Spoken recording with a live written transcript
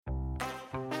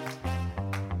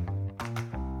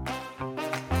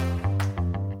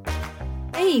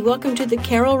Hey, welcome to the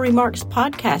Carol Remarks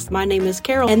podcast. My name is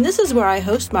Carol, and this is where I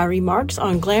host my remarks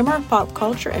on glamour, pop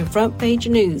culture, and front page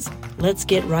news. Let's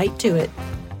get right to it.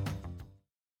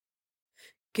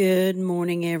 Good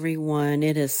morning, everyone.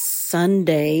 It is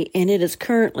Sunday, and it is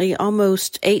currently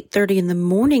almost 8:30 in the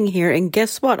morning here, and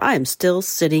guess what? I am still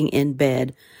sitting in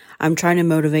bed. I'm trying to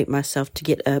motivate myself to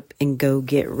get up and go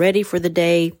get ready for the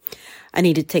day. I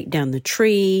need to take down the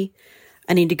tree.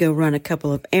 I need to go run a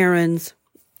couple of errands.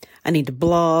 I need to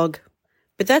blog,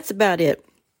 but that's about it.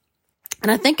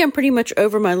 And I think I'm pretty much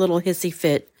over my little hissy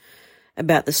fit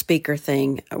about the speaker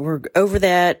thing. We're over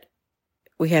that.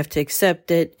 We have to accept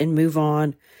it and move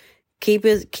on.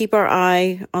 Keep our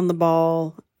eye on the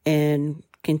ball and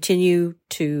continue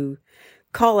to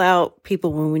call out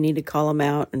people when we need to call them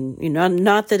out. And,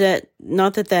 not that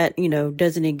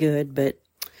does any good, but,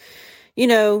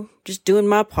 just doing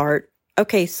my part.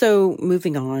 Okay, so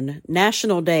moving on.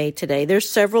 National Day today. There's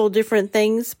several different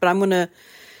things, but I'm going to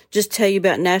just tell you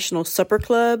about National Supper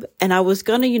Club. And I was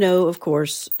going to, of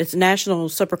course, it's National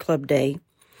Supper Club Day.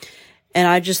 And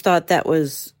I just thought that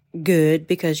was good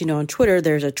because, on Twitter,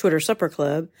 there's a Twitter Supper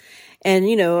Club. And,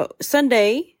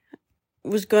 Sunday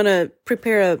was going to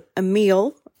prepare a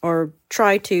meal or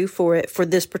try to for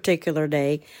this particular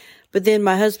day. But then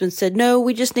my husband said, no,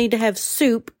 we just need to have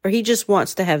soup, or he just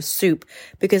wants to have soup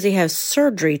because he has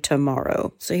surgery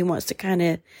tomorrow. So he wants to kind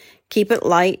of keep it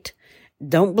light.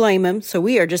 Don't blame him. So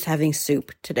we are just having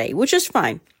soup today, which is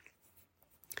fine.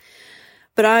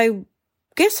 But I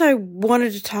guess I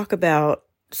wanted to talk about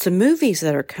some movies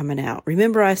that are coming out.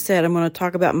 Remember I said I'm going to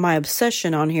talk about my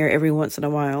obsession on here every once in a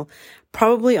while,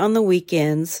 probably on the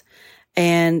weekends.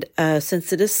 And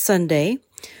since it is Sunday,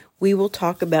 we will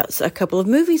talk about a couple of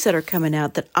movies that are coming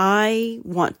out that I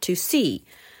want to see.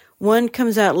 One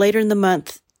comes out later in the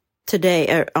month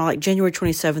today, like January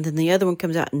 27th, and the other one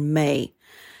comes out in May.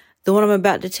 The one I'm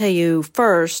about to tell you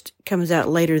first comes out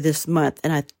later this month,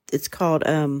 and it's called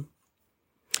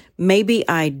Maybe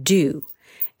I Do.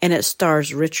 And it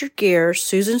stars Richard Gere,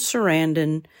 Susan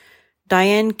Sarandon,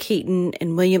 Diane Keaton,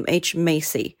 and William H.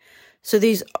 Macy. So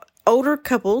these older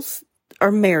couples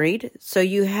are married. So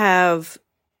you have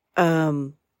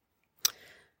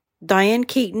Diane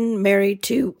Keaton married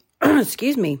to,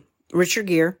 Richard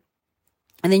Gere.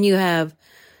 And then you have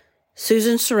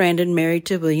Susan Sarandon married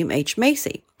to William H.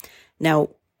 Macy. Now,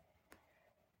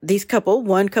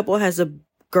 one couple has a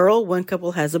girl, one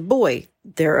couple has a boy.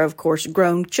 They're, of course,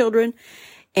 grown children,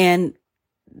 and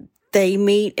they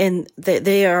meet, and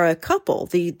they are a couple.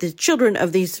 The children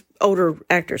of these older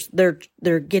actors, they're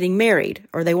getting married,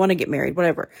 or they want to get married,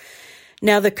 whatever.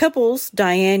 Now, the couples,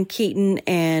 Diane Keaton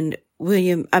and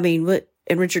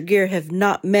Richard Gere, have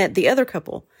not met the other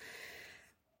couple.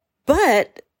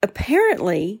 But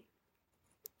apparently,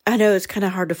 I know it's kind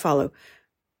of hard to follow.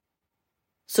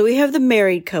 So we have the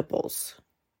married couples.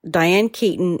 Diane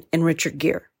Keaton and Richard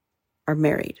Gere are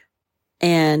married.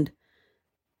 And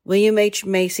William H.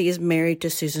 Macy is married to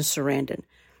Susan Sarandon.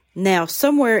 Now,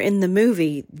 somewhere in the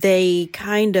movie, they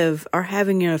kind of are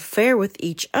having an affair with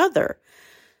each other.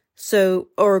 So,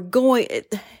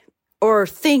 or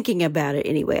thinking about it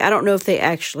anyway. I don't know if they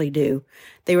actually do.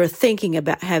 They were thinking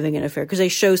about having an affair because they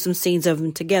show some scenes of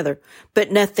them together,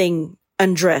 but nothing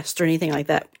undressed or anything like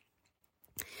that.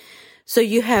 So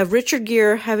you have Richard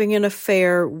Gere having an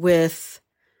affair with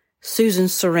Susan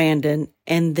Sarandon,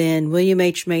 and then William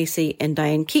H. Macy and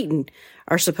Diane Keaton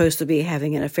are supposed to be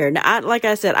having an affair. Now, like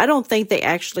I said, I don't think they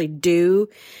actually do.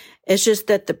 It's just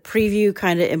that the preview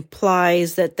kind of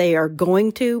implies that they are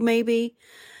going to, maybe.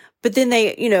 But then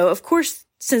they, of course,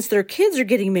 since their kids are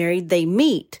getting married, they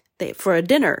meet for a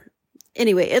dinner.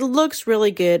 Anyway, it looks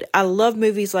really good. I love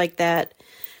movies like that.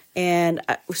 And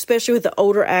especially with the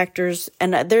older actors.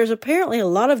 And there's apparently a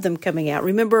lot of them coming out.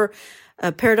 Remember,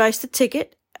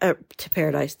 Ticket to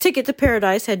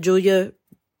Paradise had Julia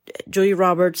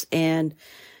Roberts and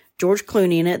George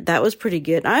Clooney in it. That was pretty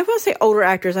good. I want to say older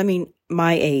actors. I mean,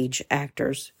 my age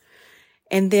actors.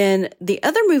 And then the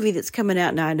other movie that's coming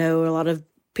out, now I know a lot of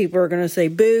people are going to say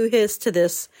boo hiss to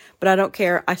this, but I don't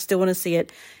care. I still want to see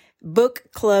it. Book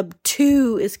Club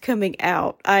 2 is coming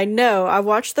out. I know. I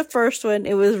watched the first one.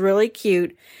 It was really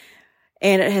cute.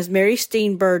 And it has Mary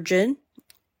Steenburgen,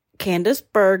 Candice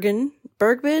Bergen,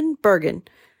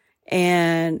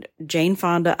 and Jane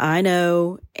Fonda, I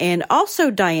know, and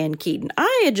also Diane Keaton.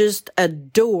 I just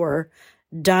adore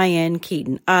Diane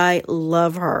Keaton. I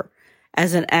love her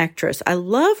as an actress. I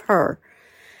love her.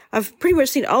 I've pretty much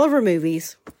seen all of her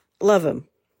movies. Love them.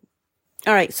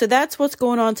 All right, so that's what's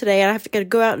going on today. I have to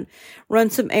go out and run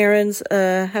some errands.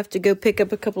 Have to go pick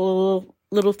up a couple of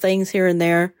little things here and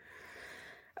there.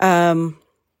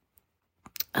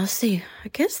 Let's see. I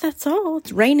guess that's all.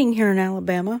 It's raining here in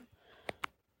Alabama.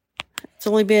 It's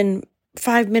only been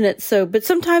 5 minutes, but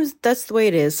sometimes that's the way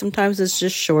it is. Sometimes it's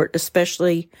just short,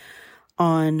 especially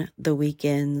on the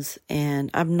weekends.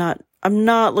 And I'm not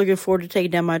looking forward to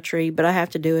taking down my tree, but I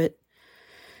have to do it.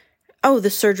 Oh, the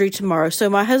surgery tomorrow. So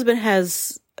my husband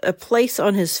has a place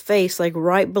on his face, like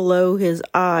right below his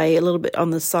eye, a little bit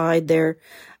on the side there,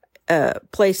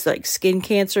 place like skin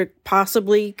cancer,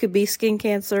 possibly could be skin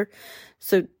cancer.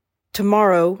 So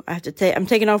tomorrow I have to I'm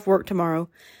taking off work tomorrow,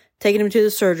 taking him to the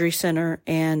surgery center,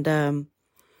 and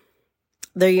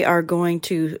they are going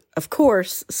to, of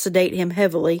course, sedate him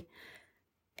heavily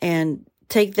and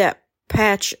take that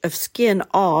patch of skin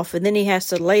off, and then he has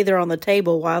to lay there on the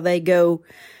table while they go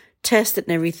test it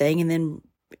and everything. And then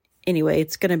anyway,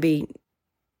 it's gonna be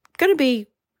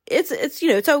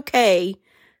it's okay.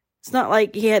 It's not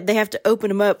like they have to open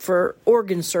him up for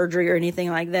organ surgery or anything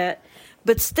like that.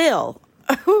 But still,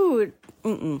 I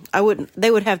wouldn't.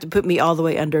 They would have to put me all the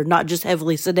way under, not just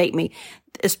heavily sedate me,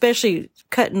 especially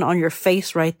cutting on your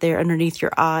face right there underneath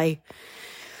your eye.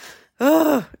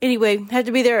 Oh, anyway, had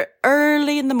to be there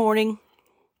early in the morning,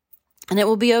 and it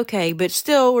will be okay. But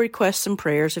still, request some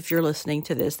prayers if you're listening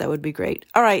to this. That would be great.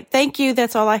 All right, thank you.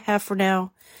 That's all I have for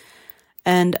now,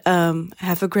 and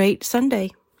have a great Sunday.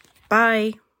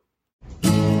 Bye.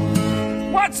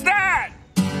 What's that?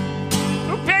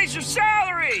 Who pays your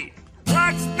salary?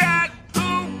 What's that?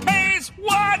 Who pays?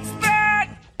 What's that?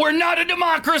 We're not a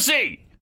democracy!